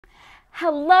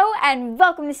Hello and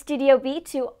welcome to Studio B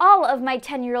to all of my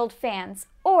 10-year-old fans,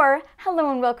 or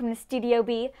hello and welcome to Studio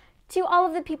B to all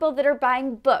of the people that are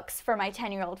buying books for my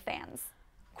 10-year-old fans.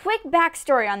 Quick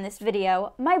backstory on this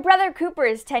video, my brother Cooper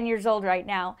is 10 years old right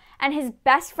now, and his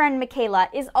best friend Michaela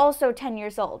is also 10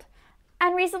 years old.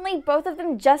 And recently, both of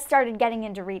them just started getting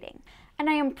into reading.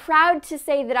 And I am proud to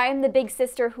say that I am the big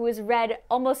sister who has read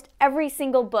almost every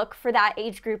single book for that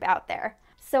age group out there.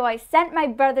 So I sent my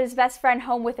brother's best friend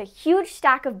home with a huge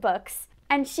stack of books,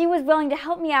 and she was willing to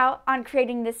help me out on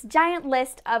creating this giant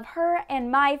list of her and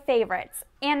my favorites,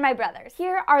 and my brother's.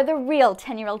 Here are the real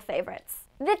 10-year-old favorites.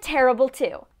 The Terrible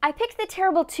 2. I picked The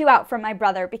Terrible 2 out for my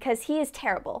brother because he is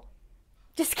terrible.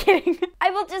 Just kidding. I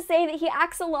will just say that he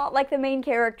acts a lot like the main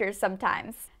characters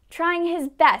sometimes, trying his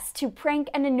best to prank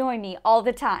and annoy me all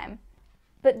the time.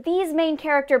 But these main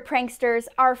character pranksters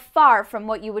are far from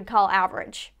what you would call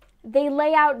average. They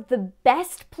lay out the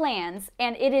best plans,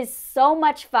 and it is so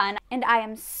much fun, and I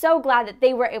am so glad that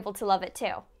they were able to love it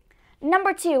too.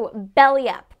 Number 2, Belly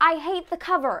Up. I hate the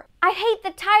cover. I hate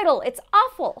the title. It's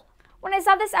awful. When I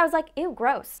saw this, I was like, ew,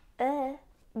 gross.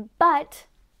 But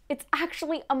it's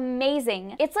actually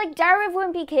amazing. It's like Diary of a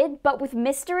Wimpy Kid, but with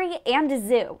mystery and a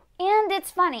zoo. And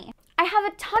it's funny. I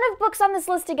have a ton of books on this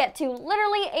list to get to,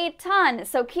 literally a ton,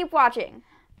 so keep watching.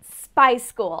 Spy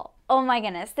School. Oh my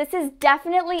goodness, this is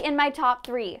definitely in my top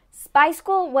 3. Spy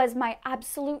School was my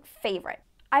absolute favorite.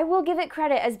 I will give it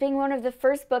credit as being one of the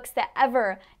first books that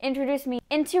ever introduced me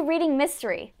into reading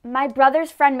mystery. My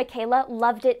brother's friend Michaela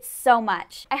loved it so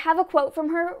much. I have a quote from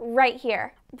her right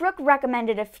here. Brooke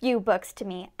recommended a few books to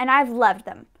me, and I've loved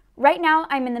them. Right now,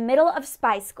 I'm in the middle of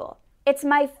Spy School. It's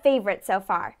my favorite so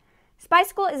far. Spy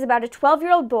School is about a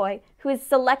 12-year-old boy who is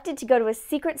selected to go to a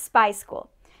secret spy school.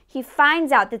 He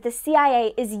finds out that the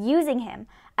CIA is using him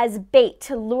as bait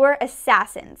to lure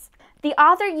assassins. The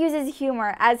author uses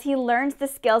humor as he learns the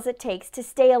skills it takes to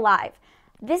stay alive.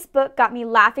 This book got me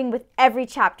laughing with every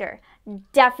chapter.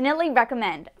 Definitely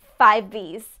recommend. 5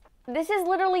 Bs. This is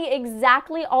literally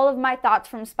exactly all of my thoughts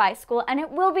from Spy School, and it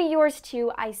will be yours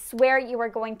too. I swear you are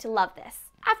going to love this.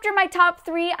 After my top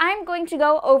 3, I'm going to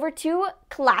go over to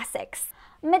classics.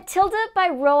 Matilda by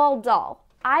Roald Dahl.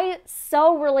 I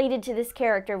so related to this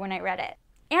character when I read it.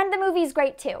 And the movie's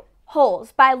great too.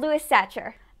 Holes by Louis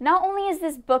Satcher. Not only is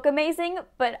this book amazing,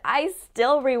 but I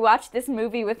still rewatch this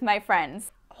movie with my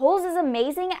friends. Holes is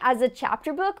amazing as a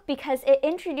chapter book because it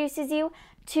introduces you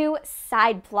to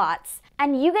side plots,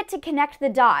 and you get to connect the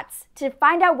dots to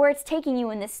find out where it's taking you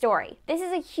in this story. This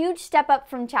is a huge step up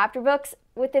from chapter books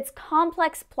with its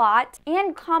complex plot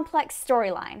and complex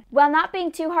storyline. While not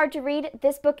being too hard to read,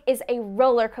 this book is a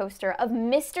roller coaster of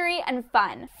mystery and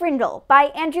fun. Frindle by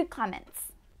Andrew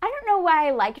Clements. I don't know why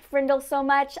I liked Frindle so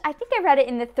much. I think I read it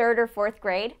in the 3rd or 4th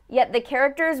grade, yet the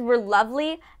characters were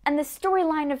lovely, and the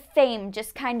storyline of fame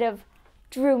just kind of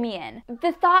drew me in.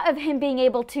 The thought of him being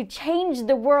able to change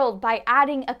the world by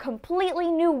adding a completely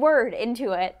new word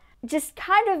into it just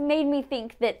kind of made me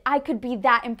think that I could be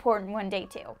that important one day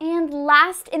too. And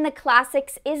last in the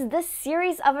classics is the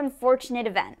Series of Unfortunate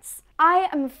Events. I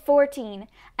am 14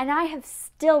 and I have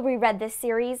still reread this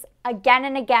series again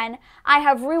and again. I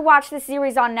have rewatched the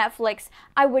series on Netflix.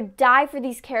 I would die for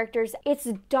these characters.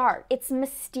 It's dark, it's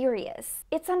mysterious,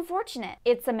 it's unfortunate,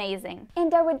 it's amazing.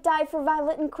 And I would die for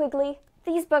Violet and Quigley.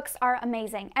 These books are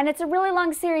amazing, and it's a really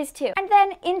long series too. And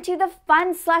then into the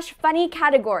fun/funny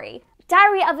category.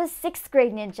 Diary of a 6th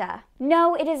Grade Ninja.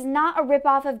 No, it is not a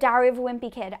ripoff of Diary of a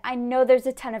Wimpy Kid. I know there's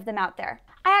a ton of them out there.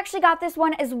 I actually got this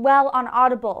one as well on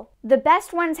Audible. The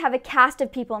best ones have a cast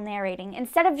of people narrating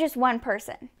instead of just one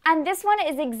person. And this one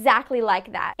is exactly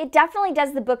like that. It definitely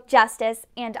does the book justice,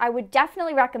 and I would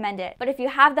definitely recommend it. But if you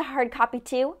have the hard copy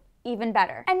too, even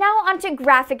better. And now onto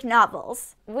graphic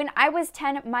novels. When I was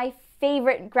 10, my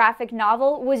favorite graphic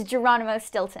novel was Geronimo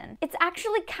Stilton. It's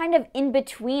actually kind of in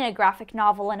between a graphic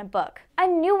novel and a book. A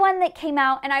new one that came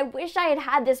out, and I wish I had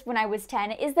had this when I was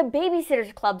 10, is the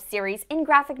Babysitter's Club series in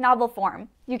graphic novel form.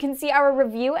 You can see our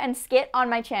review and skit on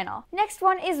my channel. Next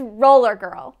one is Roller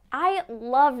Girl. I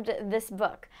loved this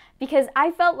book because I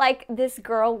felt like this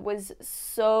girl was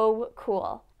so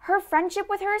cool. Her friendship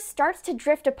with her starts to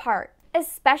drift apart,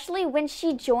 especially when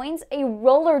she joins a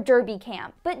roller derby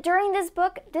camp. But during this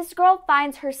book, this girl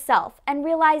finds herself and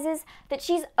realizes that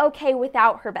she's okay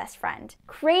without her best friend.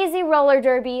 Crazy roller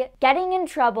derby, getting in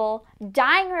trouble,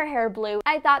 dyeing her hair blue.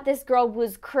 I thought this girl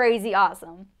was crazy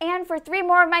awesome. And for 3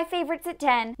 more of my favorites at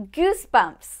 10,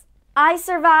 Goosebumps. I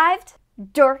Survived,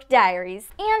 Dork Diaries.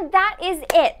 And that is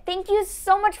it. Thank you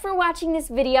so much for watching this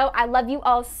video. I love you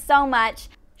all so much.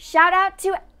 Shout out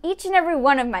to each and every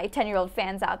one of my 10-year-old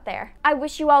fans out there. I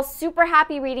wish you all super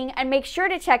happy reading, and make sure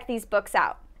to check these books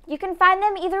out. You can find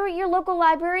them either at your local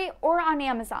library or on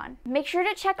Amazon. Make sure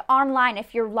to check online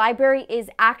if your library is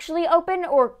actually open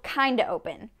or kinda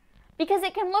open, because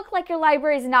it can look like your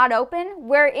library is not open,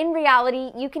 where in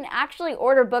reality you can actually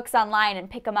order books online and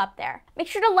pick them up there. Make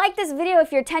sure to like this video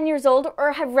if you're 10 years old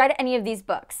or have read any of these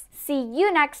books. See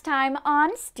you next time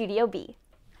on Studio B.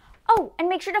 Oh, and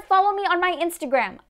make sure to follow me on my Instagram.